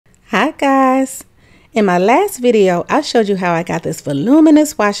guys! In my last video, I showed you how I got this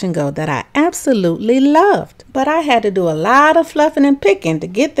voluminous wash and go that I absolutely loved. But I had to do a lot of fluffing and picking to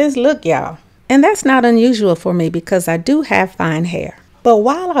get this look, y'all. And that's not unusual for me because I do have fine hair. But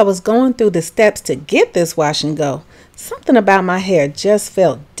while I was going through the steps to get this wash and go, something about my hair just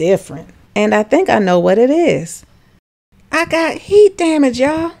felt different. And I think I know what it is. I got heat damage,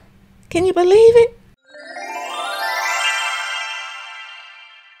 y'all. Can you believe it?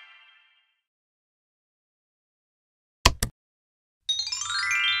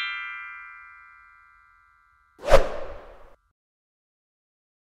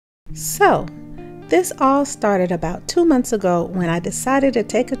 So, this all started about 2 months ago when I decided to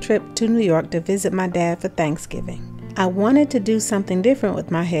take a trip to New York to visit my dad for Thanksgiving. I wanted to do something different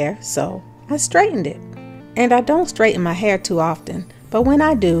with my hair, so I straightened it. And I don't straighten my hair too often, but when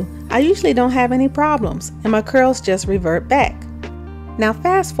I do, I usually don't have any problems and my curls just revert back. Now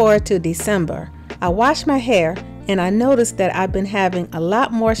fast forward to December, I washed my hair and I noticed that I've been having a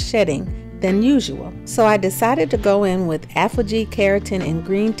lot more shedding than usual. So I decided to go in with Alpha-G Keratin and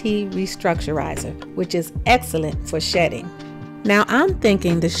Green Tea Restructurizer, which is excellent for shedding. Now I'm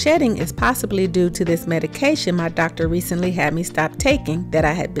thinking the shedding is possibly due to this medication my doctor recently had me stop taking that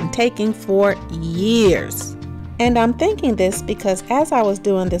I had been taking for years. And I'm thinking this because as I was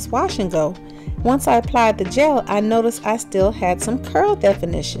doing this wash and go, once I applied the gel, I noticed I still had some curl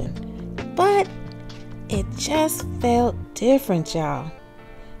definition. But it just felt different, y'all.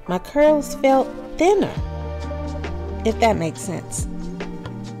 My curls felt thinner, if that makes sense.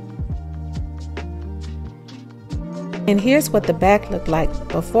 And here's what the back looked like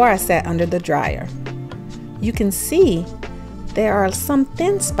before I sat under the dryer. You can see there are some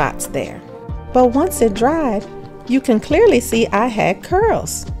thin spots there. But once it dried, you can clearly see I had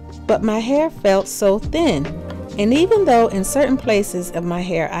curls. But my hair felt so thin. And even though in certain places of my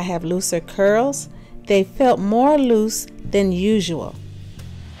hair I have looser curls, they felt more loose than usual.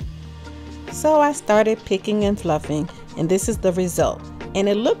 So I started picking and fluffing, and this is the result. And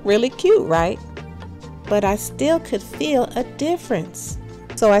it looked really cute, right? But I still could feel a difference.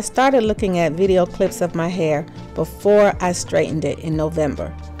 So I started looking at video clips of my hair before I straightened it in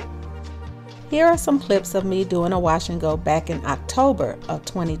November. Here are some clips of me doing a wash and go back in October of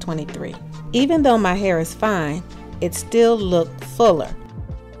 2023. Even though my hair is fine, it still looked fuller.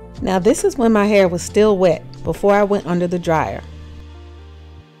 Now this is when my hair was still wet before I went under the dryer.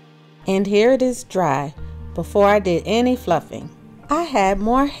 And here it is dry before I did any fluffing. I had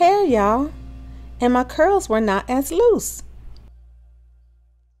more hair, y'all, and my curls were not as loose.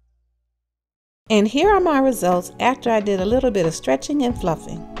 And here are my results after I did a little bit of stretching and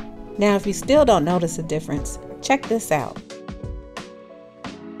fluffing. Now if you still don't notice a difference, check this out.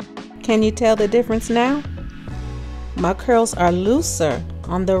 Can you tell the difference now? My curls are looser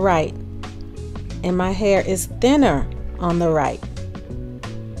on the right, and my hair is thinner on the right.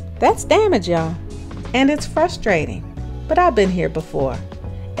 That's damage, y'all, and it's frustrating, but I've been here before,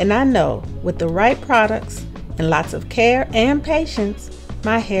 and I know with the right products and lots of care and patience,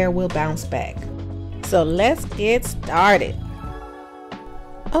 my hair will bounce back. So let's get started.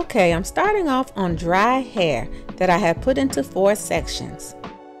 Okay, I'm starting off on dry hair that I have put into 4 sections.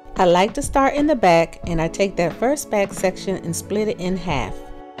 I like to start in the back, and I take that first back section and split it in half.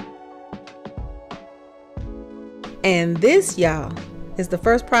 And this, y'all, is the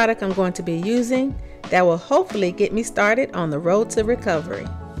first product I'm going to be using that will hopefully get me started on the road to recovery.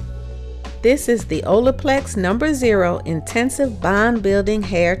 This is the Olaplex No. 0 Intensive Bond Building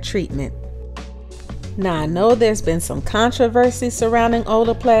Hair Treatment. Now I know there's been some controversy surrounding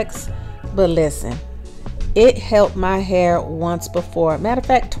Olaplex, but listen, it helped my hair once before, matter of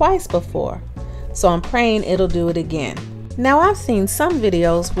fact twice before, so I'm praying it'll do it again. Now I've seen some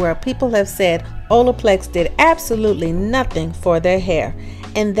videos where people have said Olaplex did absolutely nothing for their hair,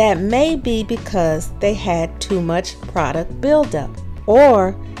 and that may be because they had too much product buildup.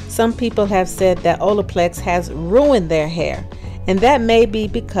 Or some people have said that Olaplex has ruined their hair, and that may be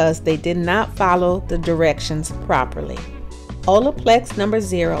because they did not follow the directions properly. Olaplex No.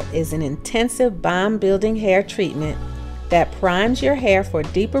 0 is an intensive bond building hair treatment that primes your hair for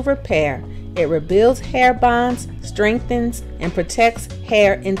deeper repair. It rebuilds hair bonds, strengthens, and protects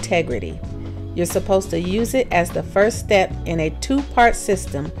hair integrity. You're supposed to use it as the first step in a 2-part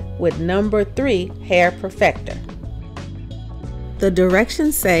system with No. 3 hair perfector. The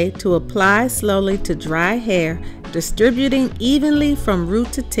directions say to apply slowly to dry hair, distributing evenly from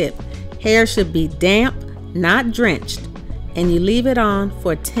root to tip. Hair should be damp, not drenched, and you leave it on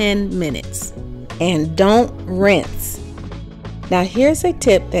for 10 minutes. And don't rinse. Now here's a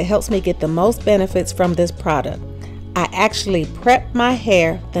tip that helps me get the most benefits from this product. I actually prep my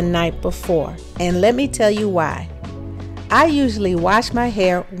hair the night before, and let me tell you why. I usually wash my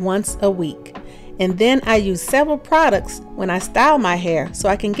hair once a week, and then I use several products when I style my hair so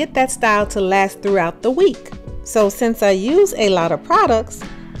I can get that style to last throughout the week. So since I use a lot of products,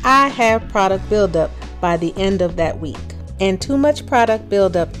 I have product buildup by the end of that week. And too much product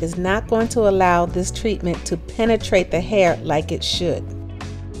buildup is not going to allow this treatment to penetrate the hair like it should.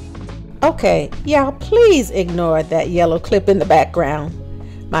 Okay, y'all, please ignore that yellow clip in the background.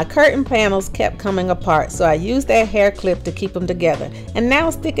 My curtain panels kept coming apart, so I used that hair clip to keep them together, and now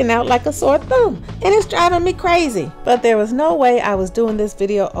it's sticking out like a sore thumb, and it's driving me crazy. But there was no way I was doing this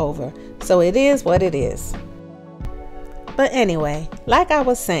video over, so it is what it is. But anyway, like I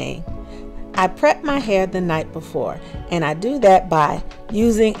was saying, I prep my hair the night before, and I do that by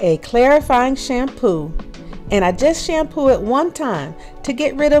using a clarifying shampoo, and I just shampoo it one time to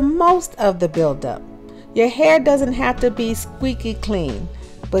get rid of most of the buildup. Your hair doesn't have to be squeaky clean,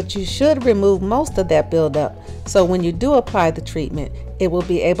 but you should remove most of that buildup so when you do apply the treatment, it will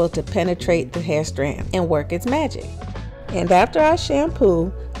be able to penetrate the hair strand and work its magic. And after I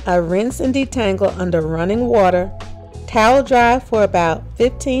shampoo, I rinse and detangle under running water, towel dry for about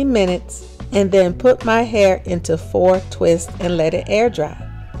 15 minutes, and then put my hair into 4 twists and let it air dry.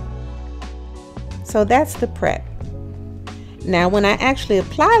 So that's the prep. Now when I actually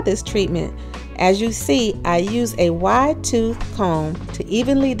apply this treatment, as you see, I use a wide tooth comb to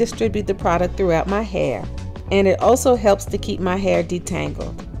evenly distribute the product throughout my hair, and it also helps to keep my hair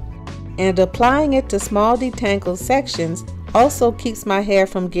detangled. And applying it to small detangled sections also keeps my hair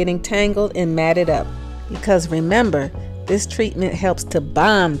from getting tangled and matted up, because remember, this treatment helps to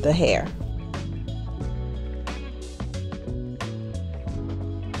bond the hair.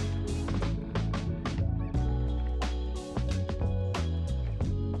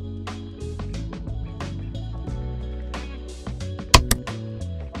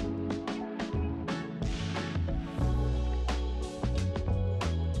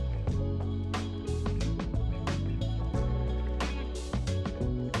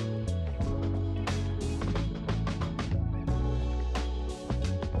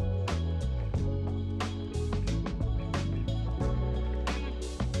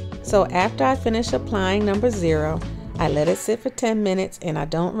 So after I finish applying number 0, I let it sit for 10 minutes and I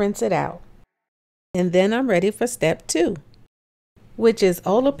don't rinse it out. And then I'm ready for step 2, which is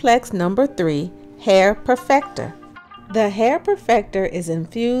Olaplex number 3, Hair Perfector. The Hair Perfector is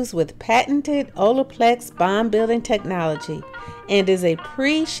infused with patented Olaplex bond building technology and is a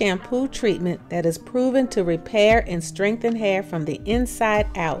pre-shampoo treatment that is proven to repair and strengthen hair from the inside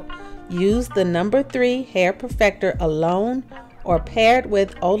out. Use the number 3 Hair Perfector alone or paired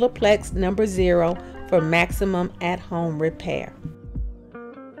with Olaplex number 0 for maximum at-home repair.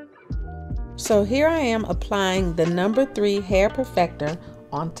 So here I am applying the number 3 Hair Perfector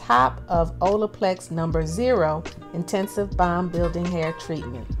on top of Olaplex number 0 intensive bond building hair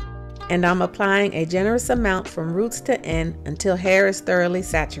treatment. And I'm applying a generous amount from roots to end until hair is thoroughly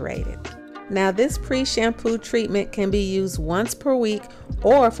saturated. Now this pre-shampoo treatment can be used once per week,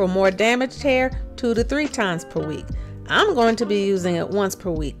 or for more damaged hair, 2 to 3 times per week. I'm going to be using it once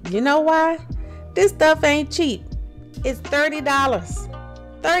per week. You know why? This stuff ain't cheap. It's $30.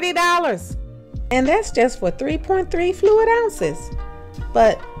 $30! And that's just for 3.3 fluid ounces.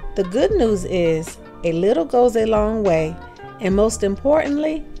 But the good news is a little goes a long way, and most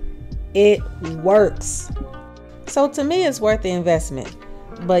importantly, it works. So to me, it's worth the investment.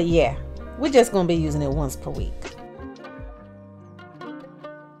 But yeah, we're just going to be using it once per week.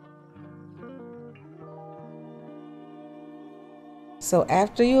 So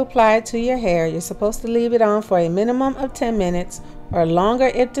after you apply it to your hair, you're supposed to leave it on for a minimum of 10 minutes or longer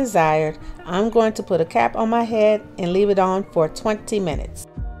if desired. I'm going to put a cap on my head and leave it on for 20 minutes.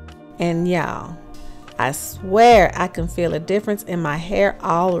 And y'all, I swear I can feel a difference in my hair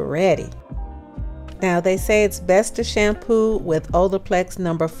already. Now they say it's best to shampoo with Olaplex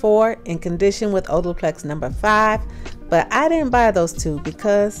number 4 and condition with Olaplex number 5, but I didn't buy those two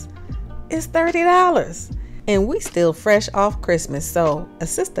because it's $30. And we still fresh off Christmas, so a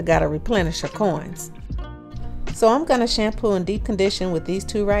sister gotta replenish her coins. So I'm gonna shampoo and deep condition with these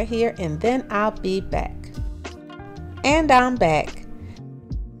two right here, and then I'll be back. And I'm back.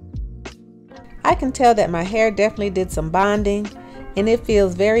 I can tell that my hair definitely did some bonding, and it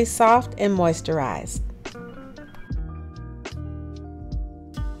feels very soft and moisturized.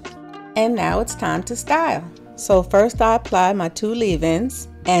 And now it's time to style. So first I apply my 2 leave-ins.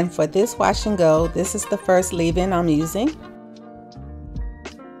 And for this wash and go, this is the first leave-in I'm using.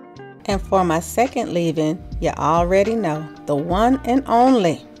 And for my second leave-in, you already know, the one and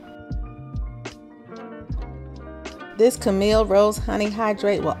only. this Camille Rose Honey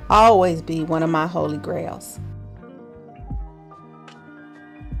Hydrate will always be one of my holy grails.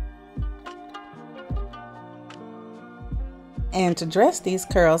 And to dress these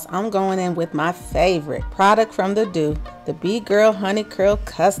curls, I'm going in with my favorite product from the Doux, the B-Girl Honey Curl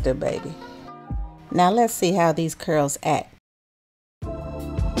Custard, baby. Now let's see how these curls act.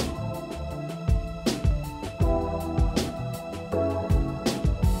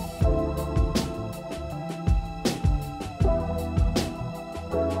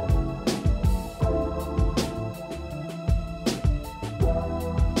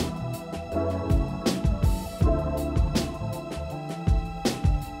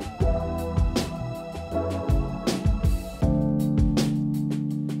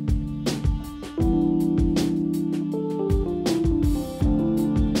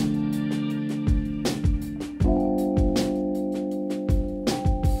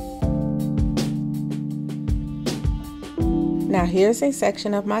 Now here's a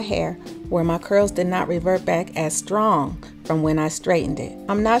section of my hair where my curls did not revert back as strong from when I straightened it.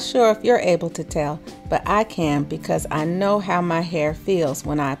 I'm not sure if you're able to tell, but I can because I know how my hair feels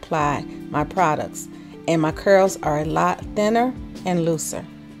when I apply my products, and my curls are a lot thinner and looser.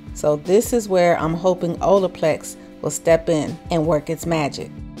 So this is where I'm hoping Olaplex will step in and work its magic.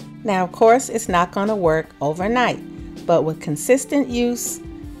 Now of course it's not going to work overnight, but with consistent use,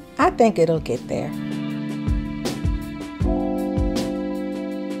 I think it'll get there.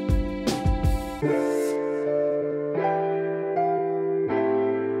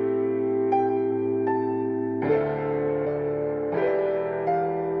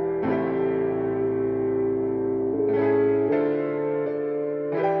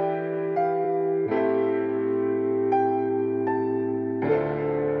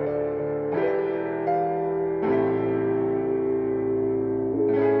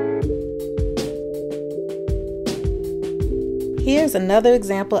 Here's another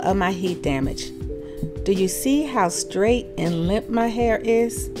example of my heat damage. Do you see how straight and limp my hair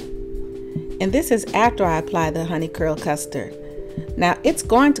is? And this is after I apply the honey curl custard. Now it's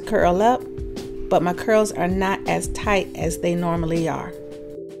going to curl up, but my curls are not as tight as they normally are.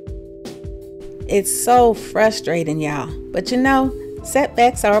 It's so frustrating, y'all. But you know,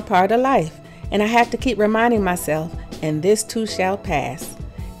 setbacks are a part of life, and I have to keep reminding myself, and this too shall pass.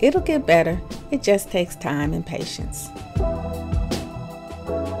 It'll get better. It just takes time and patience.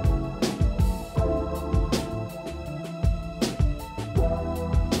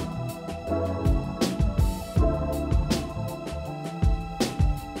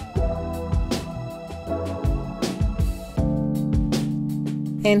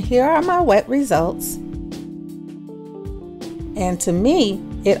 And here are my wet results. And to me,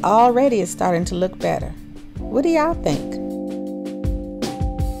 it already is starting to look better. What do y'all think?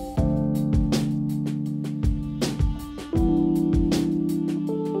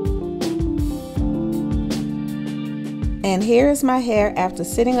 And here is my hair after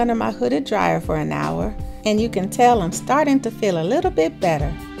sitting under my hooded dryer for an hour. And you can tell I'm starting to feel a little bit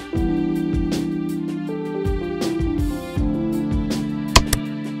better.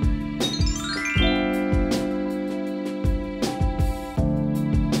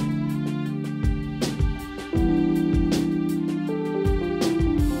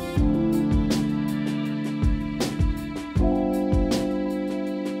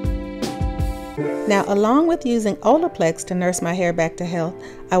 Now, along with using Olaplex to nurse my hair back to health,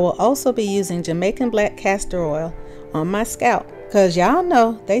 I will also be using Jamaican black castor oil on my scalp, because y'all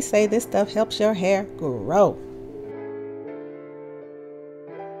know they say this stuff helps your hair grow.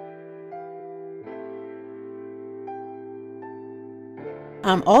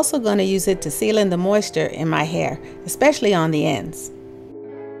 I'm also going to use it to seal in the moisture in my hair, especially on the ends.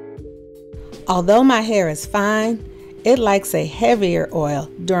 Although my hair is fine, it likes a heavier oil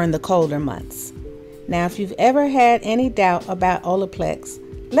during the colder months. Now, if you've ever had any doubt about Olaplex,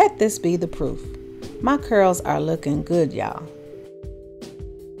 let this be the proof. My curls are looking good, y'all.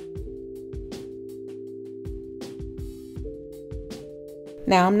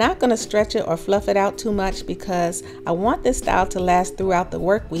 Now, I'm not going to stretch it or fluff it out too much because I want this style to last throughout the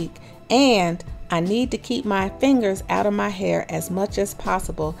work week, and I need to keep my fingers out of my hair as much as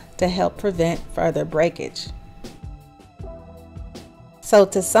possible to help prevent further breakage. So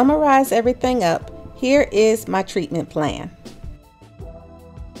to summarize everything up, here is my treatment plan.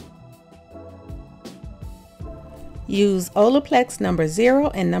 Use Olaplex number 0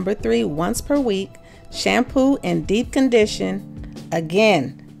 and number 3 once per week. Shampoo and deep condition.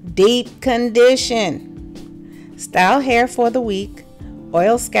 Again, deep condition. Style hair for the week.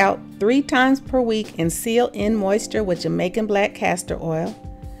 Oil scalp 3 times per week and seal in moisture with Jamaican black castor oil.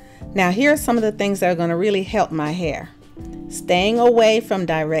 Now here are some of the things that are going to really help my hair. Staying away from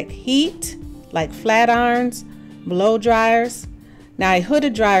direct heat like flat irons, blow dryers. Now a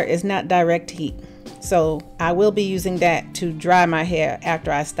hooded dryer is not direct heat, so I will be using that to dry my hair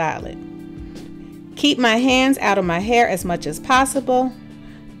after I style it. Keep my hands out of my hair as much as possible.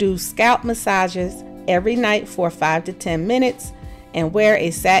 Do scalp massages every night for 5 to 10 minutes and wear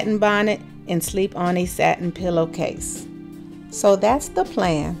a satin bonnet and sleep on a satin pillowcase. So that's the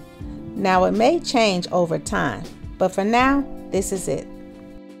plan. Now it may change over time, but for now, this is it.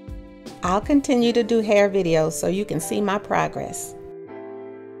 I'll continue to do hair videos so you can see my progress.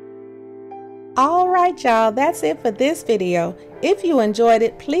 Alright y'all, that's it for this video. If you enjoyed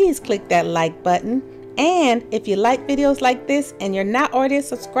it, please click that like button. And if you like videos like this and you're not already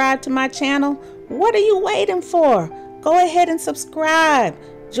subscribed to my channel, what are you waiting for? Go ahead and subscribe.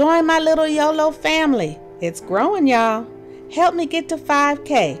 Join my little YOLO family. It's growing, y'all. Help me get to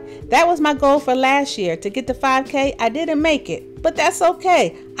 5K. That was my goal for last year, to get to 5K. I didn't make it, but that's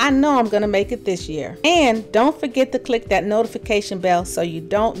okay. I know I'm gonna make it this year. And don't forget to click that notification bell so you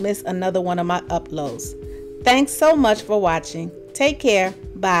don't miss another one of my uploads. Thanks so much for watching. Take care.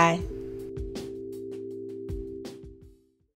 Bye.